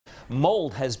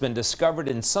Mold has been discovered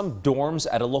in some dorms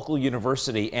at a local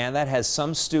university, and that has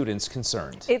some students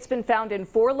concerned. It's been found in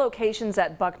 4 locations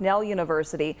at Bucknell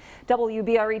University.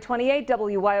 WBRE 28,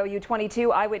 WYOU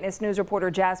 22 Eyewitness News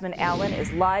reporter Jasmine Allen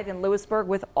is live in Lewisburg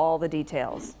with all the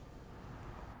details.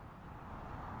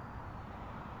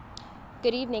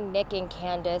 Good evening, Nick and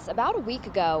Candace. About a week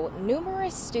ago,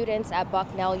 numerous students at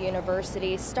Bucknell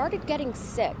University started getting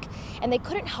sick, and they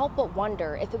couldn't help but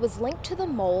wonder if it was linked to the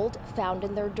mold found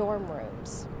in their dorm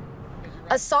rooms.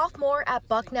 A sophomore at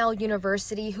Bucknell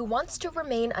University who wants to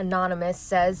remain anonymous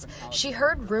says she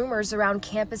heard rumors around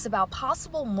campus about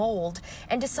possible mold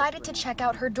and decided to check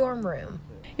out her dorm room.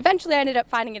 Eventually, I ended up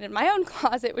finding it in my own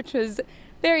closet, which was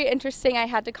very interesting. I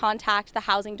had to contact the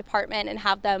housing department and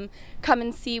have them come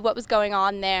and see what was going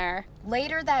on there.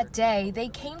 Later that day, they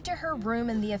came to her room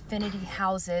in the Affinity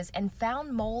houses and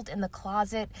found mold in the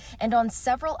closet and on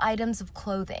several items of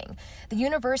clothing. The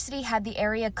university had the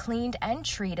area cleaned and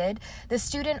treated. The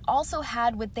student also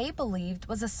had what they believed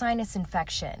was a sinus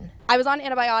infection. I was on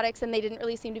antibiotics and they didn't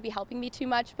really seem to be helping me too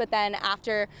much, but then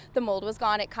after the mold was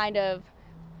gone,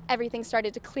 everything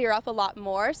started to clear up a lot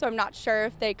more, so I'm not sure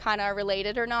if they kind of are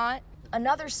related or not.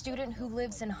 Another student who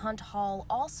lives in Hunt Hall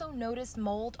also noticed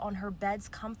mold on her bed's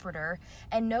comforter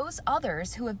and knows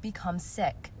others who have become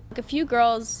sick. A few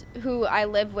girls who I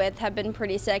live with have been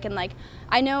pretty sick, and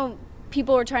I know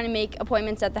people were trying to make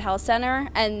appointments at the health center,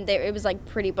 and it was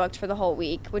pretty booked for the whole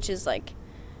week, which is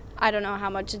I don't know how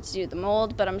much it's due to the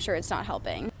mold, but I'm sure it's not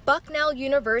helping. Bucknell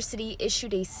University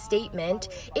issued a statement.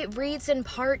 It reads in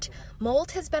part,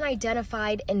 mold has been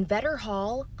identified in Vetter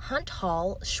Hall, Hunt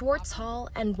Hall, Schwartz Hall,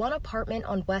 and one apartment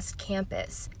on West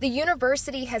Campus. The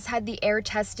university has had the air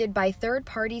tested by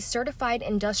third-party certified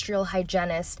industrial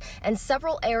hygienists, and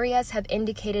several areas have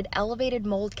indicated elevated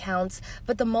mold counts,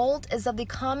 but the mold is of the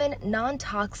common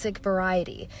non-toxic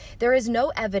variety. There is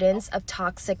no evidence of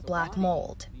toxic black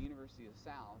mold.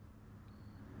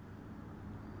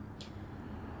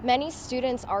 Many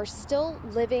students are still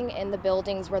living in the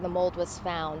buildings where the mold was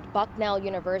found. Bucknell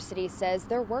University says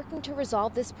they're working to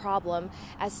resolve this problem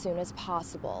as soon as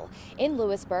possible. In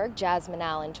Lewisburg, Jasmine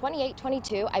Allen,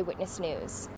 2822 Eyewitness News.